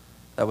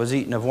 that was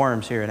eaten of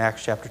worms here in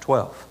Acts chapter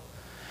 12.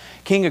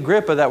 King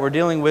Agrippa that we're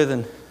dealing with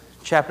in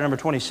chapter number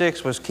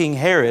 26 was King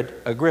Herod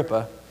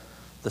Agrippa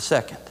the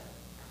second.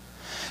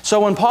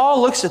 So when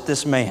Paul looks at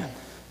this man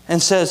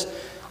and says,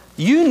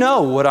 You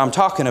know what I'm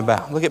talking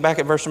about. Look back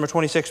at verse number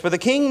 26. But the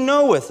king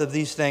knoweth of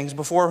these things,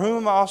 before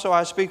whom also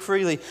I speak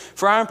freely.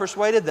 For I am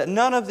persuaded that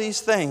none of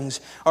these things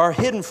are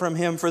hidden from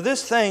him. For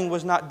this thing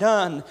was not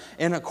done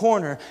in a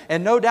corner.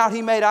 And no doubt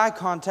he made eye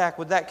contact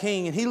with that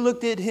king. And he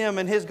looked at him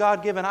in his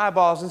God-given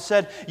eyeballs and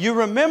said, you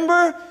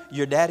remember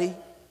your daddy?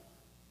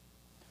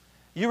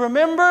 You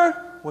remember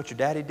what your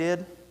daddy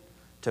did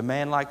to a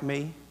man like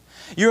me?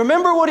 You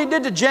remember what he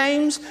did to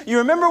James? You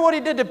remember what he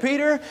did to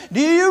Peter? Do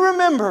you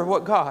remember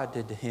what God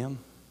did to him?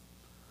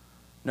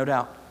 No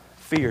doubt,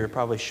 fear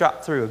probably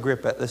shot through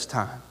Agrippa at this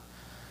time.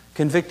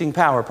 Convicting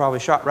power probably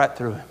shot right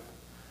through him.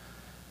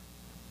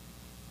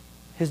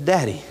 His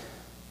daddy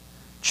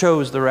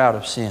chose the route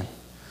of sin.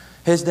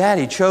 His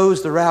daddy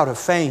chose the route of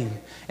fame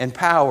and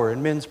power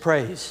and men's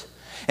praise.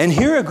 And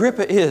here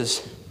Agrippa is,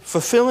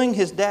 fulfilling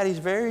his daddy's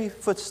very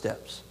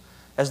footsteps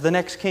as the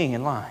next king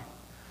in line.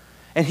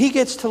 And he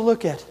gets to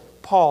look at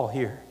Paul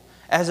here,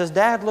 as his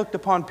dad looked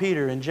upon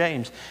Peter and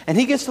James. And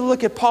he gets to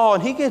look at Paul,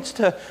 and he gets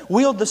to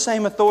wield the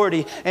same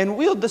authority and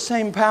wield the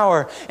same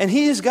power. And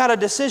he's got a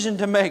decision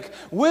to make.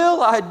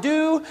 Will I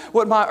do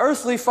what my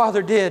earthly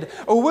father did?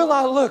 Or will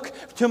I look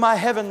to my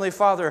heavenly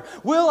Father?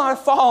 Will I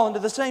fall into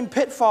the same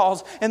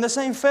pitfalls and the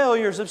same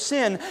failures of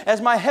sin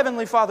as my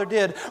heavenly Father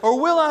did? Or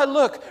will I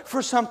look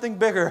for something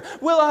bigger?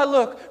 Will I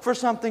look for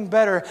something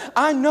better?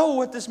 I know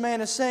what this man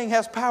is saying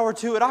has power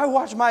to it. I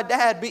watched my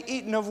dad be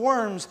eaten of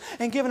worms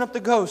and given up to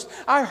ghosts.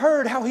 I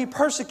heard how he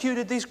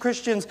persecuted these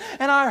Christians,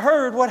 and I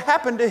heard what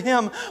happened to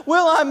him.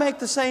 Will I make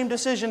the same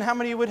decision? How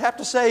many would have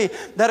to say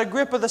that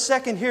Agrippa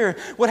II here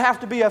would have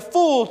to be a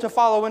fool to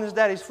follow in his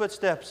daddy's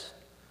footsteps?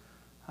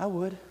 I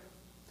would.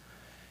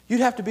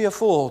 You'd have to be a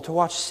fool to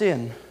watch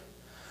sin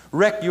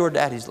wreck your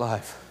daddy's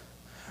life,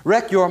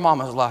 wreck your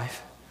mama's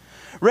life,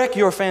 wreck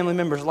your family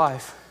member's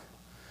life,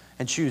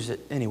 and choose it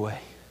anyway.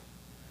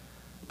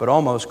 But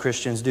almost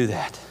Christians do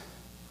that.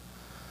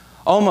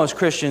 Almost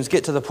Christians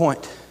get to the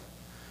point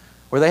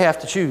where they have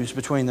to choose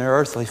between their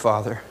earthly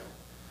father,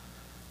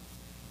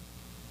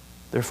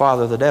 their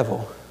father the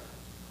devil,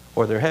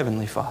 or their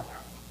heavenly Father.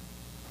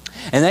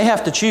 And they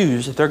have to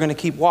choose if they're going to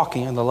keep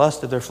walking in the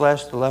lust of their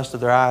flesh, the lust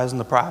of their eyes,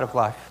 and the pride of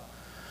life.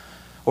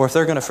 Or if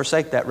they're going to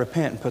forsake that,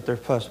 repent, and put their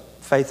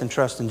faith and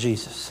trust in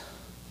Jesus.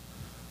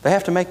 They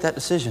have to make that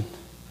decision.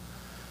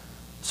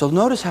 So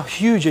notice how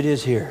huge it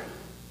is here.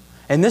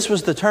 And this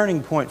was the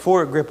turning point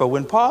for Agrippa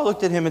when Paul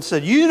looked at him and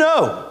said, you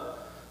know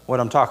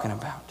what I'm talking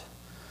about.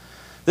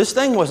 This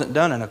thing wasn't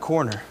done in a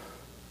corner.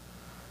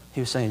 He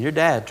was saying, your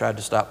dad tried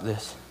to stop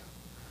this.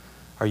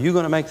 Are you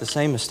going to make the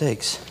same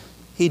mistakes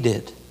he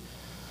did?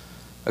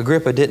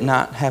 Agrippa did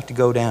not have to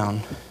go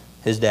down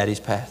his daddy's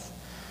path.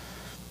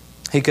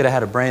 He could have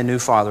had a brand new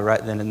father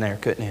right then and there,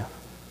 couldn't he?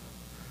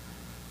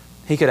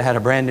 He could have had a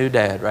brand new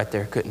dad right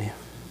there, couldn't he?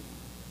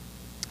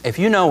 If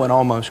you know an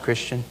almost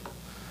Christian,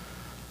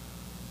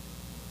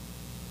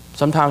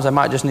 sometimes I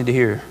might just need to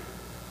hear,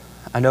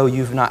 I know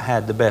you've not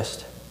had the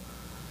best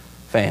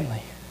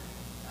family.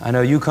 I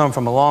know you come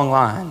from a long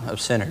line of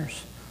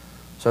sinners.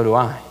 So do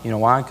I. You know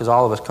why? Because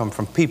all of us come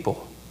from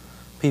people.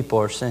 People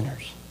are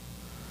sinners.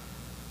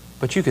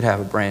 But you could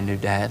have a brand new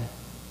dad.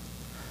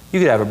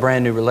 You could have a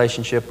brand new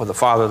relationship with a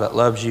father that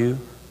loves you.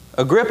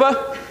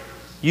 Agrippa,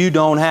 you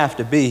don't have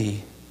to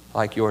be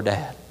like your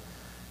dad.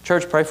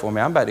 Church, pray for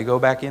me. I'm about to go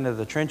back into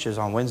the trenches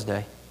on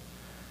Wednesday.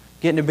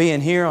 Getting to be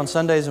in here on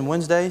Sundays and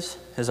Wednesdays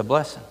is a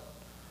blessing.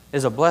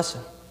 Is a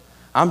blessing.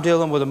 I'm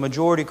dealing with a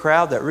majority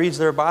crowd that reads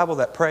their Bible,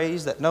 that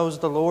prays, that knows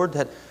the Lord,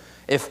 that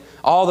if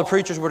all the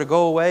preachers were to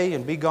go away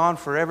and be gone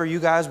forever, you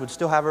guys would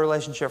still have a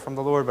relationship from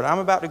the Lord. But I'm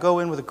about to go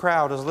in with a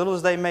crowd, as little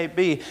as they may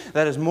be,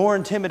 that is more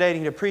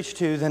intimidating to preach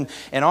to than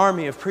an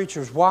army of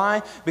preachers.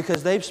 Why?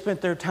 Because they've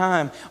spent their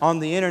time on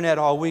the internet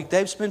all week.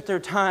 They've spent their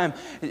time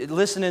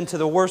listening to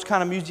the worst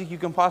kind of music you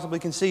can possibly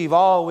conceive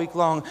all week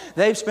long.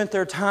 They've spent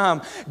their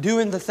time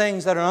doing the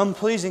things that are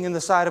unpleasing in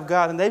the sight of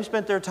God. And they've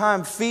spent their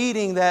time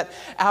feeding that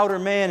outer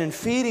man and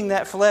feeding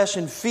that flesh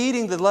and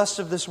feeding the lust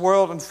of this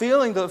world and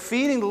feeding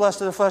the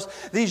lust of the flesh.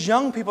 These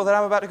young people that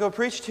I'm about to go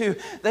preach to,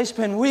 they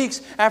spend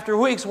weeks after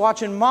weeks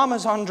watching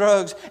mamas on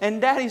drugs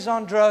and daddies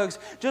on drugs,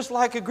 just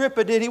like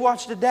Agrippa did. He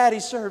watched a daddy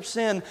serve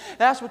sin.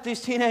 That's what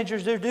these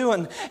teenagers are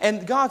doing.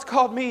 And God's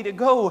called me to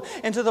go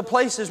into the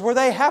places where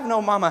they have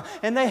no mama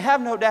and they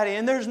have no daddy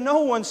and there's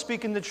no one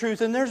speaking the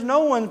truth and there's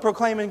no one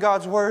proclaiming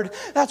God's word.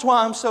 That's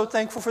why I'm so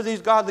thankful for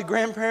these godly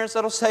grandparents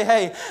that'll say,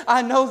 hey,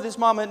 I know this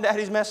mama and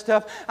daddy's messed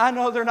up. I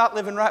know they're not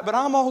living right, but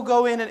I'm going to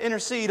go in and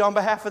intercede on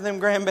behalf of them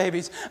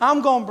grandbabies.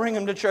 I'm going to bring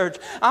them to church.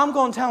 I'm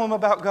going to tell them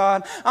about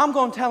God. I'm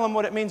going to tell them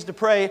what it means to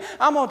pray.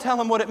 I'm going to tell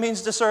them what it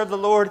means to serve the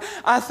Lord.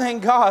 I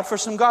thank God for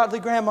some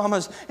godly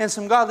grandmamas and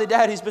some godly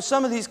daddies, but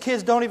some of these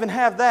kids don't even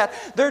have that.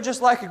 They're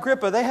just like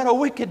Agrippa. They had a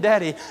wicked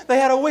daddy. They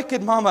had a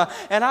wicked mama.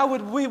 And I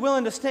would be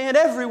willing to stand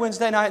every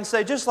Wednesday night and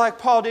say, just like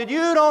Paul did,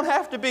 you don't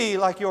have to be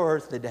like your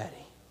earthly daddy.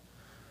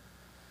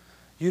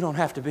 You don't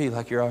have to be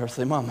like your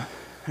earthly mama.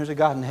 There's a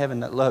God in heaven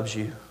that loves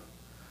you.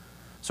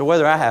 So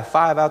whether I have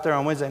 5 out there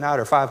on Wednesday night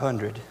or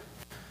 500,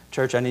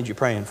 church, I need you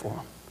praying for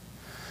them.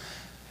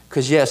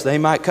 Because yes, they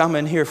might come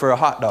in here for a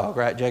hot dog,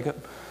 right,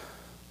 Jacob?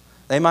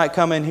 They might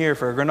come in here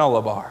for a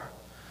granola bar.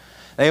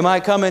 They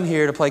might come in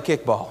here to play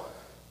kickball.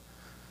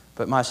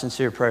 But my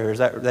sincere prayer is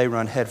that they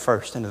run head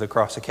first into the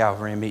cross of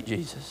Calvary and meet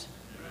Jesus.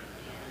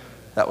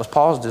 That was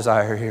Paul's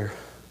desire here.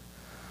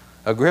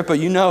 Agrippa,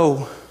 you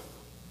know.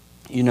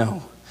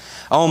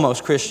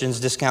 Almost Christians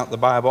discount the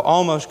Bible.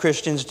 Almost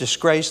Christians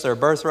disgrace their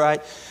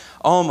birthright.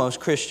 Almost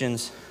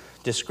Christians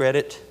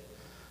discredit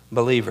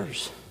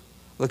believers.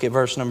 Look at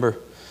verse number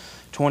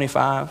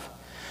 25.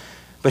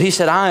 But he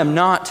said, I am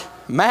not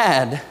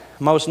mad,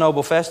 most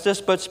noble Festus,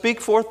 but speak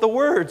forth the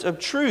words of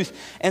truth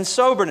and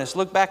soberness.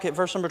 Look back at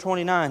verse number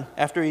 29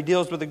 after he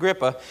deals with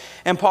Agrippa.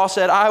 And Paul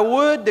said, I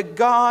would to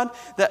God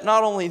that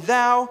not only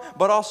thou,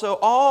 but also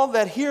all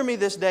that hear me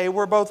this day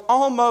were both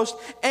almost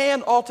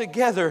and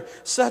altogether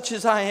such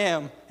as I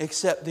am,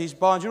 except these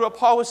bonds. You know what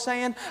Paul was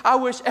saying? I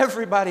wish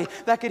everybody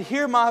that could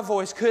hear my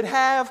voice could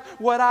have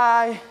what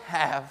I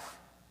have.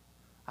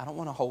 I don't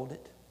want to hold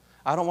it.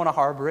 I don't want to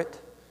harbor it.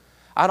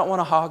 I don't want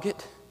to hog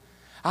it.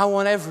 I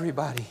want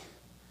everybody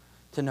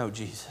to know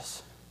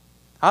Jesus.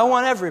 I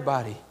want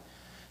everybody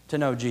to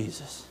know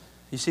Jesus.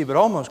 You see, but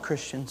almost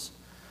Christians,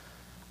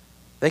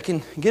 they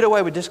can get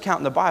away with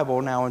discounting the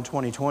Bible now in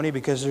 2020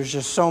 because there's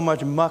just so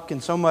much muck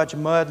and so much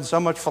mud and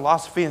so much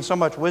philosophy and so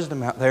much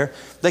wisdom out there.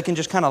 They can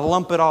just kind of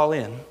lump it all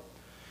in.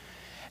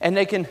 And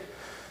they can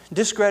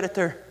discredit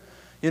their,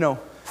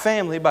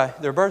 family by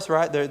their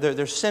birthright,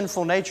 their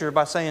sinful nature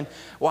by saying,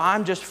 well,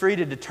 I'm just free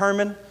to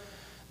determine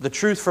the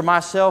truth for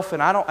myself,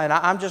 and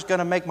I'm just going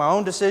to make my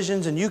own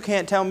decisions, and you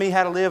can't tell me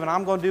how to live, and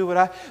I'm going to do what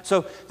I...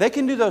 So they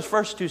can do those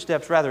first two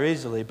steps rather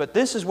easily, but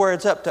this is where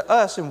it's up to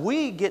us, and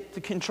we get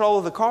the control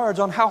of the cards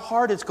on how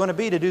hard it's going to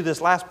be to do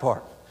this last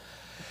part.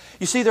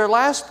 You see, their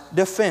last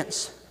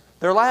defense,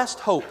 their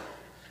last hope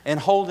in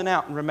holding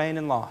out and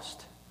remaining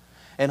lost,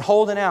 and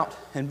holding out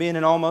and being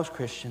an almost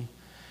Christian,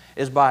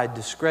 is by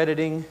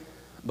discrediting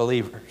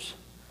believers.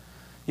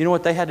 You know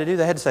what they had to do?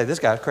 They had to say, this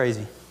guy's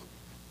crazy.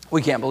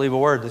 We can't believe a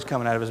word that's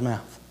coming out of his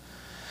mouth.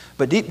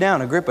 But deep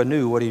down, Agrippa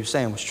knew what he was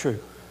saying was true.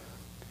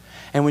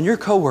 And when your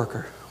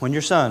coworker, when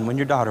your son, when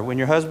your daughter, when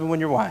your husband, when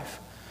your wife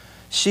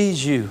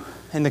sees you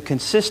and the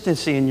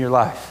consistency in your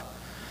life,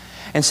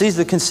 and sees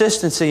the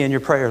consistency in your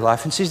prayer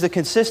life, and sees the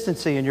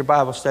consistency in your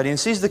Bible study, and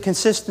sees the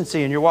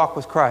consistency in your walk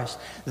with Christ,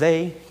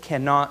 they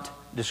cannot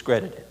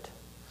discredit it.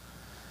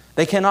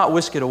 They cannot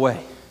whisk it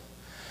away.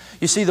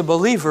 You see, the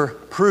believer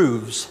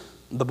proves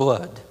the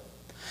blood.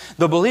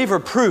 The believer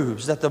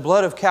proves that the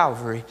blood of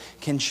Calvary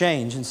can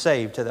change and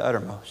save to the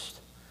uttermost.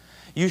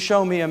 You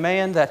show me a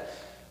man that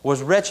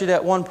was wretched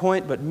at one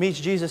point but meets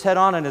Jesus head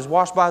on and is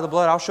washed by the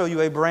blood, I'll show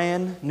you a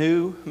brand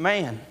new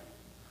man.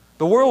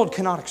 The world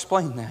cannot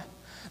explain that.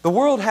 The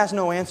world has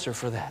no answer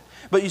for that.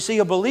 But you see,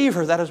 a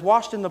believer that is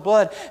washed in the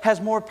blood has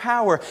more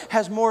power,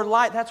 has more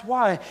light. That's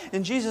why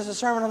in Jesus'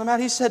 Sermon on the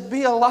Mount, He said,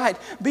 be a light,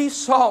 be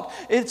salt.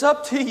 It's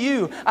up to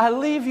you. I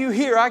leave you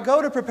here. I go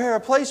to prepare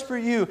a place for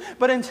you.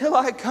 But until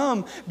I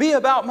come, be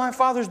about my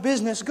Father's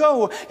business.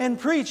 Go and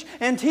preach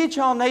and teach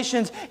all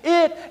nations.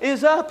 It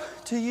is up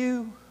to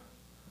you.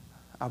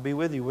 I'll be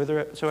with you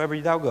whithersoever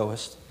thou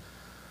goest.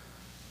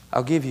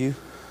 I'll give you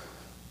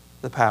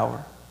the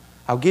power.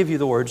 I'll give you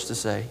the words to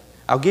say.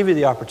 I'll give you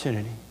the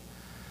opportunity.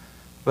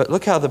 But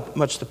look how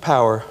much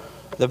power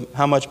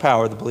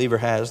the believer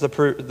has.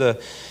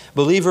 The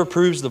believer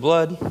proves the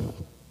blood.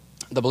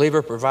 The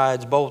believer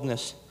provides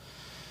boldness.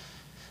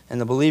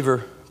 And the believer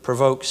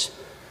provokes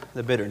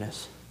the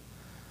bitterness.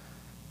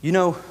 You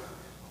know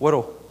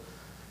what'll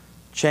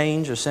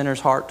change a sinner's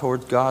heart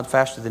towards God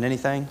faster than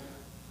anything?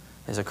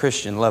 Is a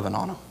Christian loving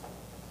on them.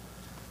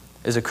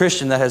 Is a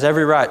Christian that has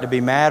every right to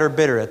be mad or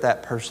bitter at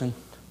that person.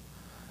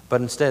 But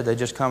instead, they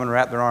just come and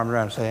wrap their arms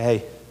around and say,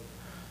 hey,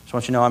 just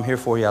want you to know I'm here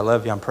for you. I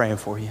love you. I'm praying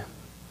for you.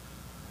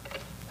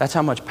 That's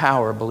how much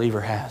power a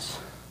believer has.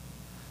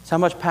 That's how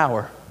much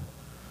power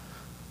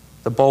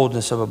the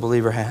boldness of a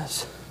believer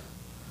has.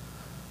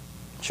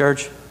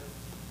 Church,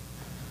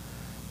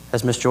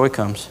 as Miss Joy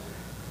comes,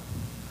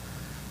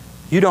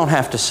 you don't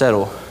have to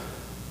settle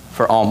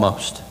for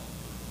almost.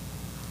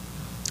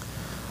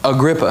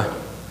 Agrippa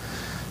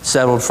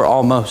settled for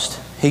almost.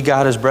 He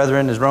got his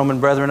brethren, his Roman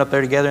brethren up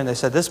there together, and they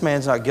said, this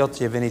man's not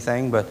guilty of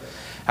anything, but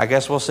I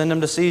guess we'll send him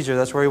to Caesar.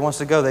 That's where he wants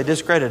to go. They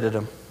discredited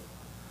him.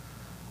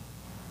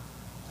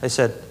 They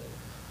said,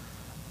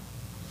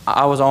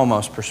 I was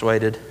almost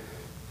persuaded.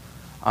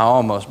 I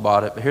almost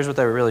bought it. But here's what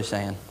they were really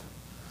saying.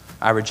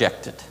 I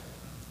reject it.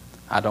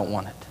 I don't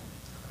want it.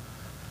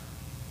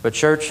 But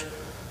church,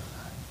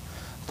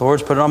 the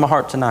Lord's put it on my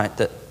heart tonight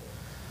that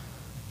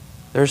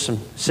there's some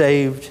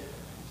saved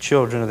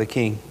children of the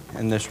King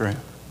in this room,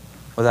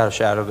 without a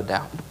shadow of a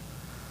doubt.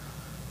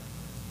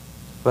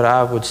 But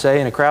I would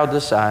say in a crowd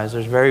this size,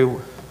 there's very,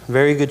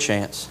 very good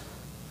chance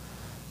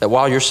that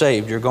while you're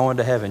saved, you're going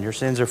to heaven, your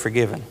sins are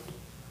forgiven.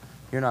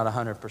 You're not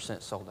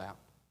 100% sold out.